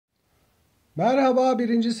Merhaba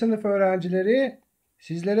 1. sınıf öğrencileri.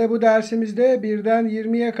 Sizlere bu dersimizde 1'den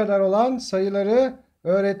 20'ye kadar olan sayıları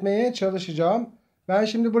öğretmeye çalışacağım. Ben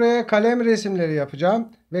şimdi buraya kalem resimleri yapacağım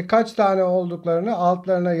ve kaç tane olduklarını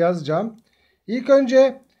altlarına yazacağım. İlk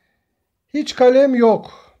önce hiç kalem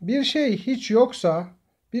yok. Bir şey hiç yoksa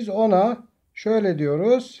biz ona şöyle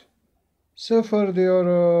diyoruz. 0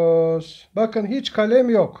 diyoruz. Bakın hiç kalem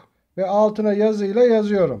yok ve altına yazıyla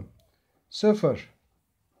yazıyorum. 0.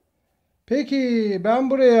 Peki ben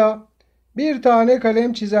buraya bir tane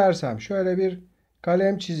kalem çizersem. Şöyle bir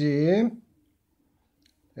kalem çizeyim.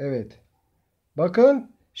 Evet.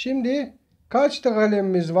 Bakın şimdi kaç tane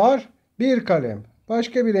kalemimiz var? Bir kalem.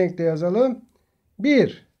 Başka bir renkte yazalım.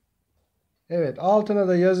 1. Evet, altına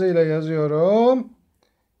da yazıyla yazıyorum.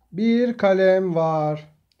 Bir kalem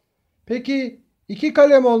var. Peki 2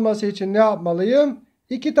 kalem olması için ne yapmalıyım?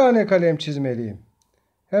 2 tane kalem çizmeliyim.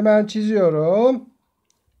 Hemen çiziyorum.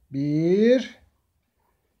 Bir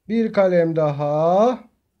kalem daha.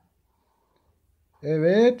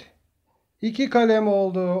 Evet. 2 kalem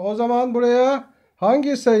oldu. O zaman buraya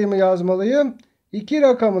hangi sayımı yazmalıyım? 2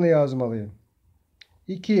 rakamını yazmalıyım.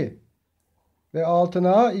 2. Ve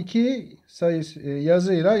altına 2 sayısı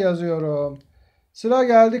yazıyla yazıyorum. Sıra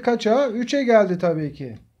geldi kaça? 3'e geldi tabii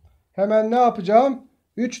ki. Hemen ne yapacağım?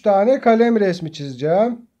 3 tane kalem resmi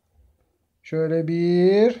çizeceğim. Şöyle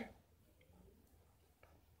 1,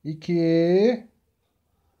 2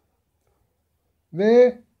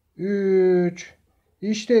 ve 3.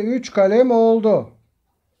 İşte 3 kalem oldu.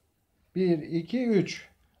 1, 2, 3.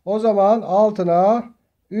 O zaman altına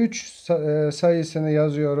 3 sayısını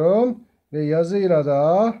yazıyorum. Ve yazıyla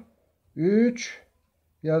da 3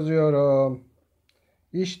 yazıyorum.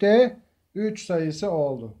 İşte 3 sayısı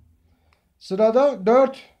oldu. Sırada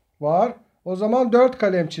 4 var. O zaman 4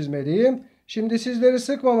 kalem çizmeliyim. Şimdi sizleri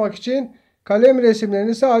sıkmamak için kalem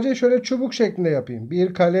resimlerini sadece şöyle çubuk şeklinde yapayım.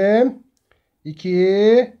 1 kalem,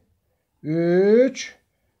 2, 3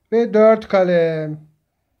 ve 4 kalem.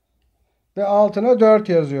 Ve altına 4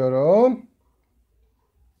 yazıyorum.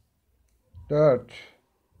 4.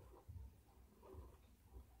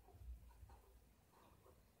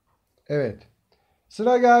 Evet.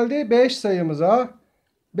 Sıra geldi 5 sayımıza.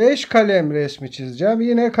 5 kalem resmi çizeceğim.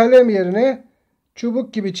 Yine kalem yerine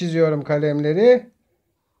çubuk gibi çiziyorum kalemleri.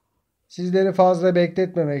 Sizleri fazla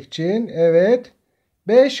bekletmemek için. Evet.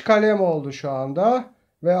 5 kalem oldu şu anda.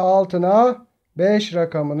 Ve altına 5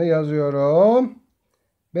 rakamını yazıyorum.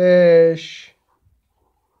 5.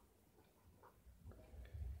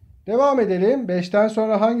 Devam edelim. 5'ten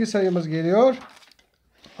sonra hangi sayımız geliyor?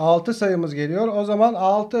 6 sayımız geliyor. O zaman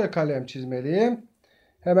 6 kalem çizmeliyim.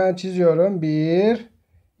 Hemen çiziyorum. 1,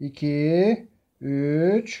 2,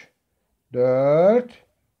 3, 4,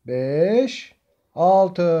 5,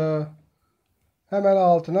 6. Hemen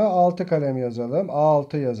altına 6 kalem yazalım.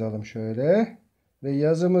 6 yazalım şöyle. Ve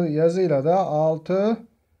yazıyla da 6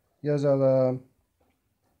 yazalım.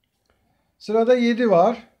 Sırada 7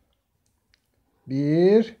 var.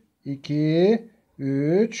 1, 2,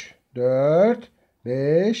 3, 4,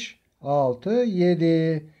 5, 6,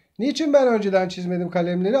 7. Niçin ben önceden çizmedim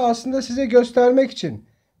kalemleri? Aslında size göstermek için.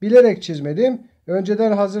 Bilerek çizmedim.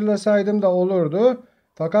 Önceden hazırlasaydım da olurdu.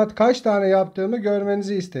 Fakat kaç tane yaptığımı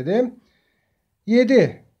görmenizi istedim.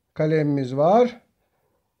 7 kalemimiz var.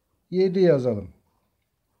 7 yazalım.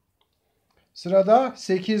 Sırada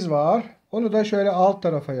 8 var. Onu da şöyle alt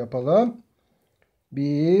tarafa yapalım.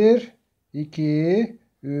 1, 2,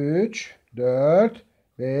 3, 4,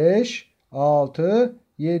 5, 6,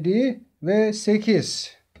 7 ve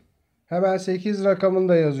 8. Hemen 8 rakamını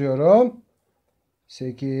da yazıyorum.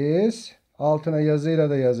 8. Altına yazıyla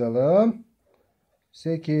da yazalım.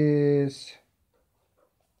 8.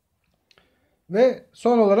 Ve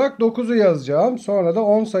son olarak 9'u yazacağım. Sonra da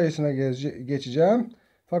 10 sayısına geçeceğim.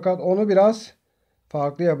 Fakat onu biraz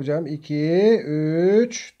farklı yapacağım. 2,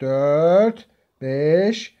 3, 4,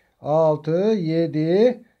 5, 6,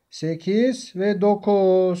 7, 8 ve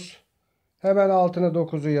 9. Hemen altına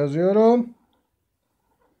 9'u yazıyorum.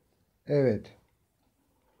 Evet.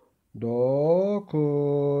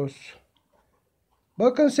 9.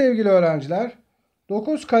 Bakın sevgili öğrenciler.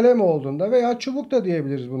 9 kalem olduğunda veya çubuk da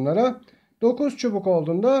diyebiliriz bunlara. 9 çubuk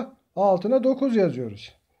olduğunda altına 9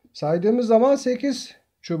 yazıyoruz. Saydığımız zaman 8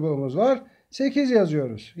 çubuğumuz var. 8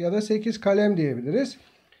 yazıyoruz. Ya da 8 kalem diyebiliriz.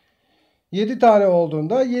 7 tane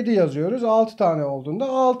olduğunda 7 yazıyoruz. 6 tane olduğunda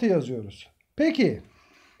 6 yazıyoruz. Peki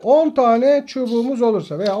 10 tane çubuğumuz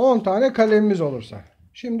olursa veya 10 tane kalemimiz olursa.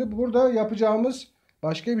 Şimdi burada yapacağımız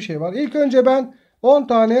başka bir şey var. İlk önce ben 10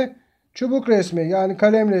 tane çubuk resmi yani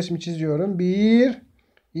kalem resmi çiziyorum. 1,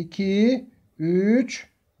 2, 3,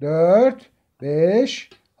 4, 5,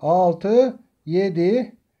 6,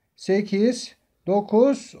 7, 8,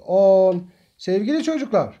 9, 10. Sevgili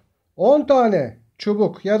çocuklar, 10 tane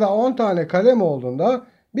çubuk ya da 10 tane kalem olduğunda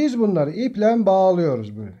biz bunları iple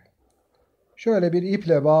bağlıyoruz böyle. Şöyle bir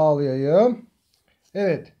iple bağlayayım.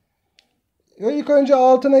 Evet. İlk önce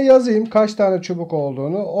altına yazayım kaç tane çubuk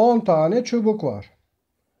olduğunu. 10 tane çubuk var.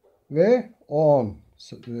 Ve 10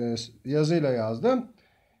 yazıyla yazdım.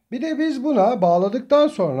 Bir de biz buna bağladıktan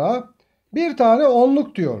sonra bir tane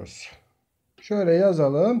onluk diyoruz. Şöyle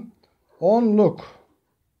yazalım. Onluk.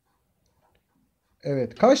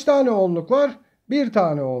 Evet. Kaç tane onluk var? Bir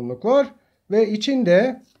tane onluk var. Ve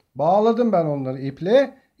içinde bağladım ben onları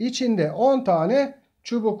iple. İçinde 10 tane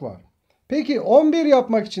çubuk var. Peki 11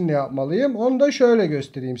 yapmak için ne yapmalıyım? Onu da şöyle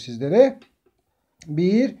göstereyim sizlere.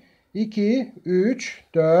 1, 2, 3,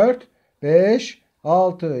 4, 5,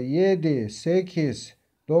 6, 7, 8,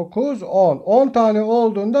 9, 10. 10 tane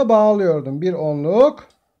olduğunda bağlıyordum. Bir onluk.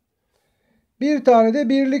 Bir tane de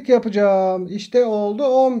birlik yapacağım. İşte oldu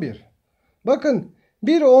 11. Bakın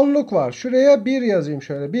bir onluk var. Şuraya 1 yazayım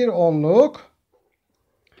şöyle. Bir onluk.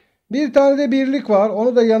 Bir tane de birlik var.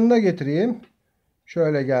 Onu da yanına getireyim.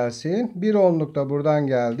 Şöyle gelsin. Bir onluk da buradan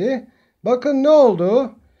geldi. Bakın ne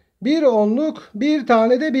oldu? Bir onluk, bir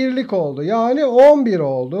tane de birlik oldu. Yani 11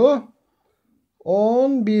 oldu.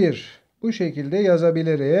 11. Bu şekilde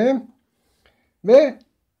yazabilirim. Ve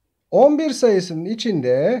 11 sayısının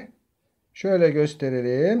içinde şöyle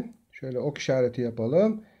gösterelim. Şöyle ok işareti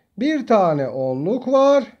yapalım. Bir tane onluk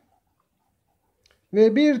var.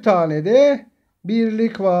 Ve bir tane de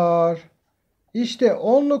birlik var. İşte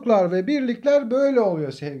onluklar ve birlikler böyle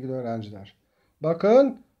oluyor sevgili öğrenciler.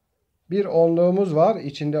 Bakın bir onluğumuz var.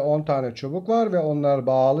 İçinde 10 tane çubuk var ve onlar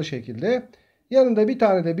bağlı şekilde. Yanında bir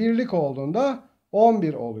tane de birlik olduğunda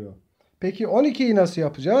 11 oluyor. Peki 12'yi nasıl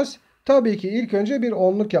yapacağız? Tabii ki ilk önce bir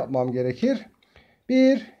onluk yapmam gerekir.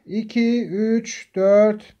 1, 2, 3,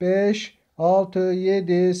 4, 5, 6,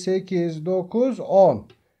 7, 8, 9, 10.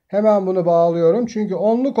 Hemen bunu bağlıyorum. Çünkü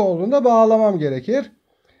onluk olduğunda bağlamam gerekir.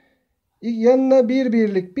 Yanına bir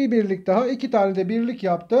birlik, bir birlik daha, 2 tane de birlik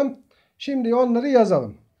yaptım. Şimdi onları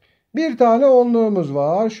yazalım. Bir tane onluğumuz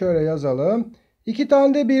var. Şöyle yazalım. 2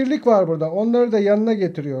 tane de birlik var burada. Onları da yanına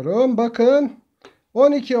getiriyorum. Bakın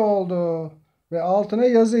 12 oldu. Ve altına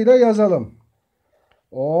yazıyla yazalım.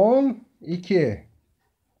 12.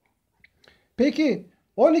 Peki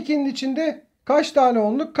 12'nin içinde kaç tane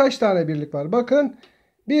onluk, kaç tane birlik var? Bakın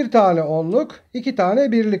bir tane onluk, 2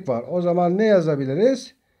 tane birlik var. O zaman ne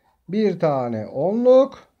yazabiliriz? Bir tane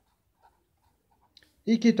onluk,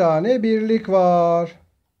 2 tane birlik var.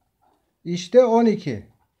 İşte 12.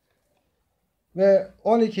 Ve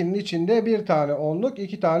 12'nin içinde bir tane onluk,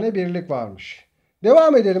 2 tane birlik varmış.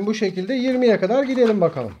 Devam edelim bu şekilde 20'ye kadar gidelim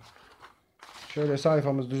bakalım. Şöyle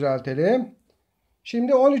sayfamızı düzeltelim.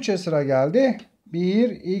 Şimdi 13'e sıra geldi. 1,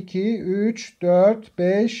 2, 3, 4,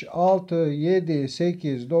 5, 6, 7,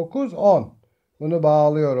 8, 9, 10. Bunu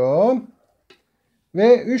bağlıyorum.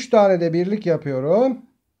 Ve 3 tane de birlik yapıyorum.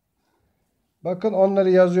 Bakın onları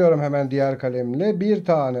yazıyorum hemen diğer kalemle. Bir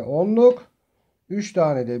tane onluk, 3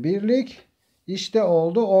 tane de birlik. İşte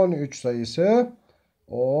oldu 13 sayısı.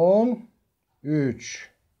 13.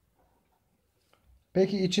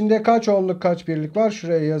 Peki içinde kaç onluk kaç birlik var?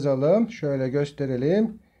 Şuraya yazalım. Şöyle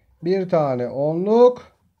gösterelim. Bir tane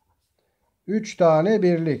onluk, 3 tane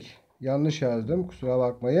birlik. Yanlış yazdım. Kusura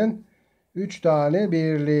bakmayın. 3 tane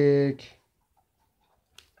birlik.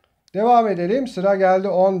 Devam edelim. Sıra geldi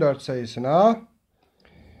 14 sayısına.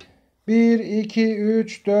 1, 2,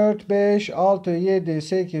 3, 4, 5, 6, 7,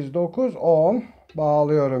 8, 9, 10.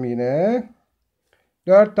 Bağlıyorum yine.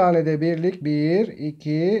 4 tane de birlik. 1,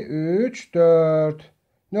 2, 3, 4.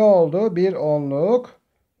 Ne oldu? Bir onluk.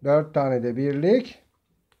 4 tane de birlik.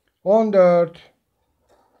 14.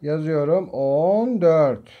 Yazıyorum.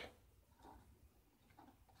 14.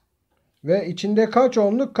 Ve içinde kaç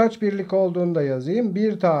onluk kaç birlik olduğunu da yazayım.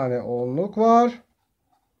 Bir tane onluk var.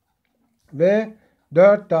 Ve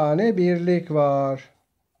 4 tane birlik var.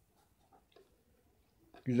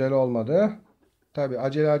 Güzel olmadı. Tabi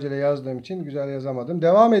acele yazdığım için güzel yazamadım.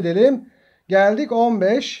 Devam edelim. Geldik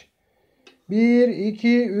 15. 1,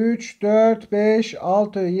 2, 3, 4, 5,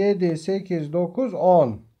 6, 7, 8, 9,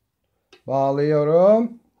 10.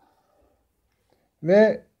 Bağlıyorum.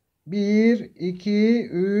 Ve 1, 2,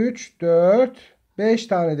 3, 4, 5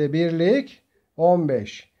 tane de birlik.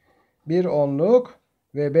 15. Bir onluk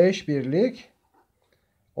ve 5 birlik.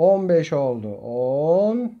 15 oldu.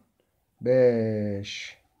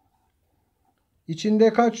 15.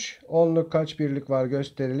 İçinde kaç onluk kaç birlik var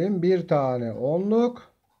gösterelim. Bir tane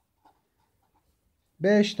onluk.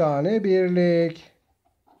 5 tane birlik.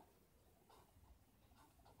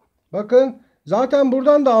 Bakın zaten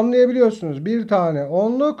buradan da anlayabiliyorsunuz. Bir tane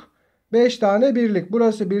onluk, 5 tane birlik.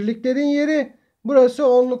 Burası birliklerin yeri, burası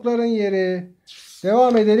onlukların yeri.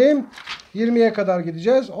 Devam edelim. 20'ye kadar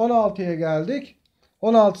gideceğiz. 16'ya geldik.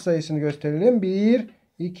 16 sayısını gösterelim. 1,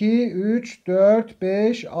 2, 3, 4,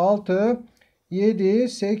 5, 6, 7,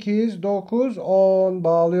 8, 9, 10.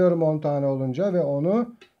 Bağlıyorum 10 tane olunca ve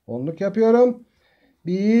onu onluk yapıyorum.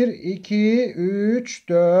 1, 2, 3,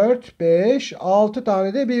 4, 5, 6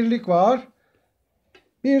 tane de birlik var.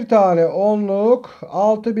 Bir tane onluk,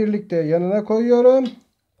 6 birlik de yanına koyuyorum.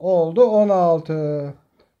 Oldu 16.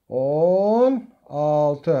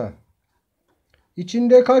 16.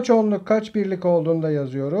 İçinde kaç onluk kaç birlik olduğunu da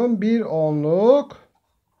yazıyorum. Bir onluk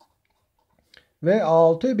ve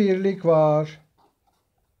 6 birlik var.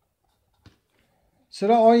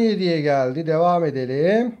 Sıra 17'ye geldi. Devam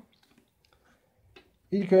edelim.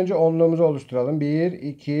 İlk önce onluğumuzu oluşturalım. 1,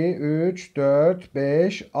 2, 3, 4,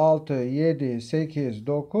 5, 6, 7, 8,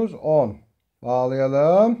 9, 10.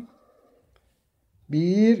 Bağlayalım.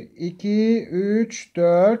 1, 2, 3,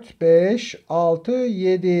 4, 5, 6,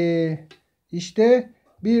 7. İşte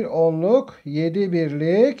bir onluk, 7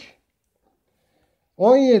 birlik.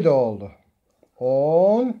 17 oldu.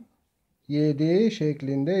 17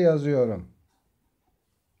 şeklinde yazıyorum.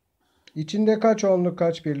 İçinde kaç onluk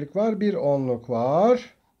kaç birlik var? Bir onluk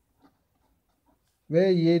var. Ve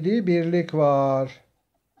 7 birlik var.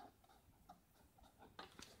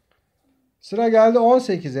 Sıra geldi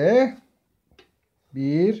 18'e.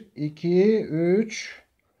 1, 2, 3,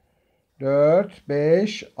 4,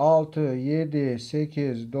 5, 6, 7,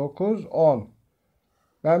 8, 9, 10.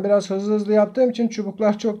 Ben biraz hızlı yaptığım için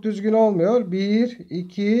çubuklar çok düzgün olmuyor. 1,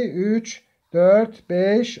 2, 3, 4,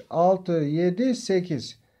 5, 6, 7,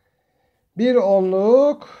 8. Bir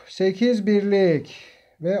onluk, 8 birlik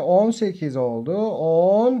ve 18 oldu.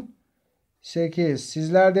 18.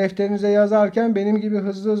 Sizler defterinize yazarken benim gibi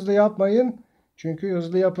hızlı yapmayın. Çünkü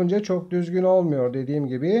hızlı yapınca çok düzgün olmuyor dediğim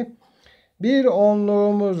gibi. Bir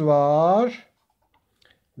onluğumuz var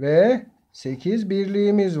ve 8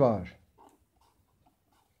 birliğimiz var.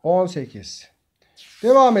 18.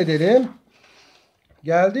 Devam edelim.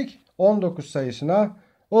 Geldik 19 sayısına.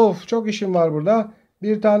 Of, çok işim var burada.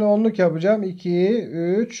 Bir tane onluk yapacağım. 2,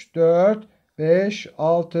 3, 4, 5,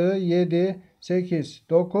 6, 7, 8,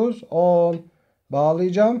 9, 10.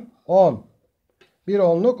 Bağlayacağım. 10. Bir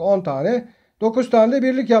onluk 10 tane. 9 tane de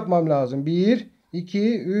birlik yapmam lazım. 1,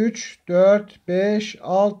 2, 3, 4, 5,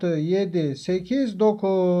 6, 7, 8,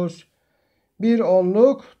 9. Bir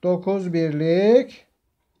onluk 9 birlik.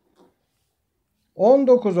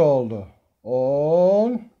 19 oldu.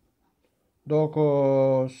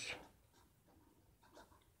 19.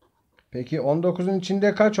 Peki 19'un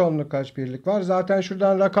içinde kaç onluk kaç birlik var? Zaten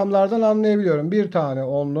şuradan rakamlardan anlayabiliyorum. Bir tane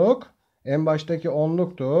onluk. En baştaki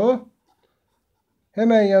onluktu.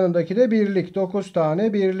 Hemen yanındaki de birlik. 9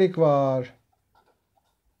 tane birlik var.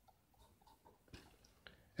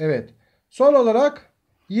 Evet. Son olarak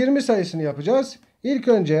 20 sayısını yapacağız. İlk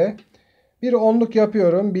önce bir onluk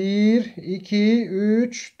yapıyorum. 1, 2,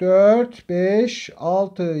 3, 4, 5,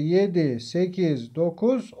 6, 7, 8,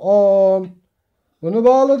 9, 10. Bunu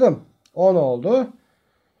bağladım. 10 oldu.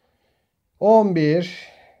 11,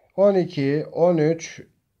 12, 13,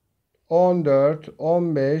 14,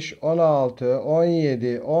 15, 16,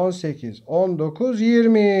 17, 18, 19,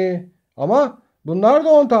 20. Ama bunlar da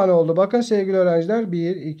 10 tane oldu. Bakın sevgili öğrenciler.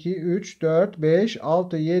 1, 2, 3, 4, 5,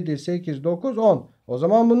 6, 7, 8, 9, 10. O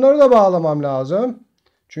zaman bunları da bağlamam lazım.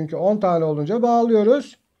 Çünkü 10 tane olunca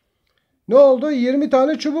bağlıyoruz. Ne oldu? 20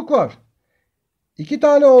 tane çubuk var. 2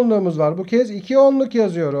 tane onluğumuz var. Bu kez 2 onluk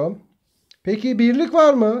yazıyorum. Peki birlik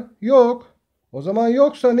var mı? Yok. O zaman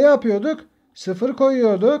yoksa ne yapıyorduk? 0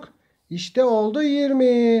 koyuyorduk. İşte oldu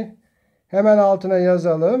 20. Hemen altına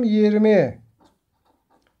yazalım. 20.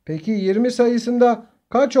 Peki 20 sayısında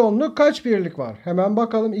kaç onluk kaç birlik var? Hemen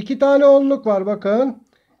bakalım. 2 tane onluk var bakın.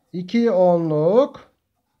 2 onluk.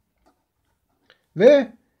 Ve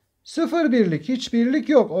 0 birlik. Hiç birlik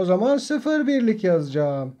yok. O zaman 0 birlik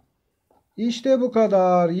yazacağım. İşte bu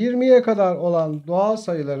kadar. 20'ye kadar olan doğal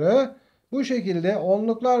sayıları bu şekilde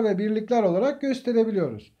onluklar ve birlikler olarak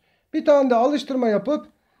gösterebiliyoruz. Bir tane de alıştırma yapıp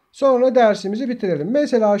sonra dersimizi bitirelim.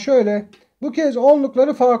 Mesela şöyle, bu kez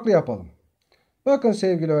onlukları farklı yapalım. Bakın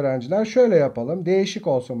sevgili öğrenciler, şöyle yapalım. Değişik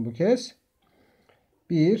olsun bu kez.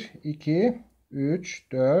 1, 2,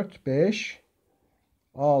 3, 4, 5,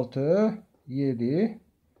 6, 7.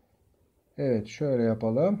 Evet, şöyle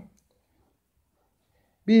yapalım.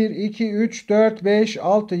 1, 2, 3, 4, 5,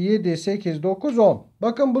 6, 7, 8, 9, 10.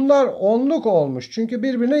 Bakın bunlar onluk olmuş. Çünkü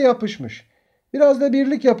birbirine yapışmış. Biraz da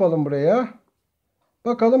birlik yapalım buraya.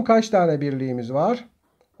 Bakalım kaç tane birliğimiz var.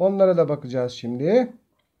 Onlara da bakacağız şimdi.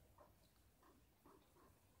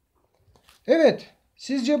 Evet.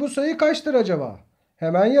 Sizce bu sayı kaçtır acaba?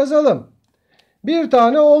 Hemen yazalım. Bir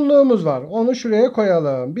tane onluğumuz var. Onu şuraya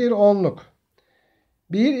koyalım. Bir onluk.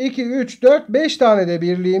 1, 2, 3, 4, 5 tane de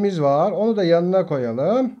birliğimiz var. Onu da yanına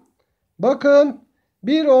koyalım. Bakın.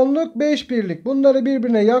 Bir onluk 5 birlik. Bunları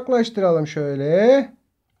birbirine yaklaştıralım şöyle.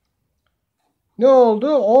 Ne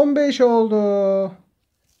oldu? 15 oldu.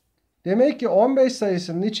 Demek ki 15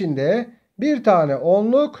 sayısının içinde bir tane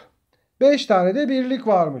onluk, 5 tane de birlik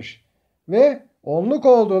varmış. Ve onluk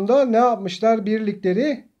olduğunda ne yapmışlar?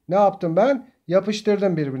 Birlikleri ne yaptım ben?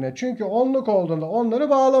 Yapıştırdım birbirine. Çünkü onluk olduğunda onları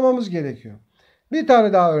bağlamamız gerekiyor. Bir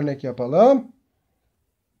tane daha örnek yapalım.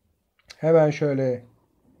 Hemen şöyle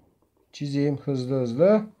çizeyim hızlı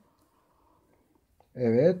hızlı.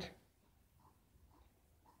 Evet.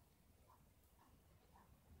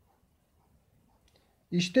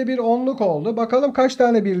 İşte bir onluk oldu. Bakalım kaç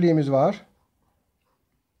tane birliğimiz var?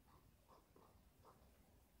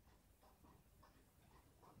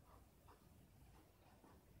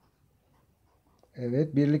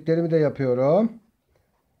 Evet, birliklerimi de yapıyorum.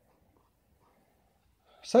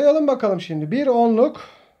 Sayalım bakalım şimdi. Bir onluk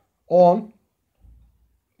 10,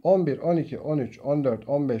 11, 12, 13, 14,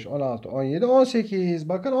 15, 16, 17, 18.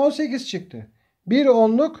 Bakın 18 çıktı. Bir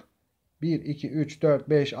onluk 1, 2, 3, 4,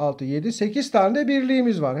 5, 6, 7, 8 tane de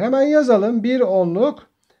birliğimiz var. Hemen yazalım. Bir onluk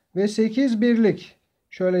ve 8 birlik.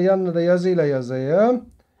 Şöyle yanına da yazıyla yazayım.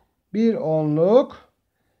 Bir onluk,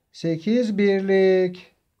 8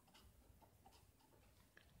 birlik.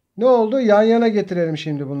 Ne oldu? Yan yana getirelim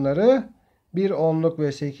şimdi bunları. Bir onluk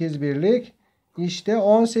ve 8 birlik. İşte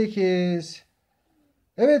 18.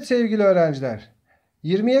 Evet sevgili öğrenciler.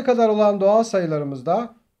 20'ye kadar olan doğal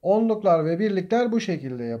sayılarımızda onluklar ve birlikler bu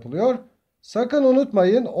şekilde yapılıyor. Sakın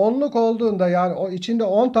unutmayın, onluk olduğunda, yani o içinde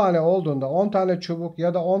 10 tane olduğunda, 10 tane çubuk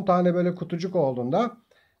ya da 10 tane böyle kutucuk olduğunda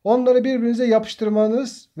onları birbirinize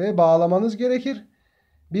yapıştırmanız ve bağlamanız gerekir.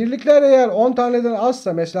 Birlikler eğer 10 taneden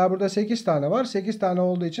azsa, mesela burada 8 tane var. 8 tane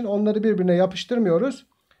olduğu için onları birbirine yapıştırmıyoruz.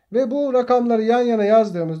 Ve bu rakamları yan yana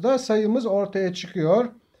yazdığımızda sayımız ortaya çıkıyor.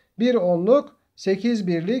 Bir onluk, 8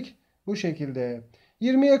 birlik, bu şekilde.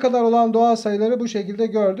 20'ye kadar olan doğal sayıları bu şekilde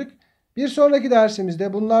gördük. Bir sonraki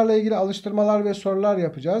dersimizde bunlarla ilgili alıştırmalar ve sorular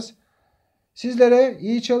yapacağız. Sizlere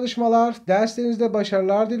iyi çalışmalar, derslerinizde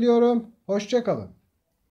başarılar diliyorum. Hoşça kalın.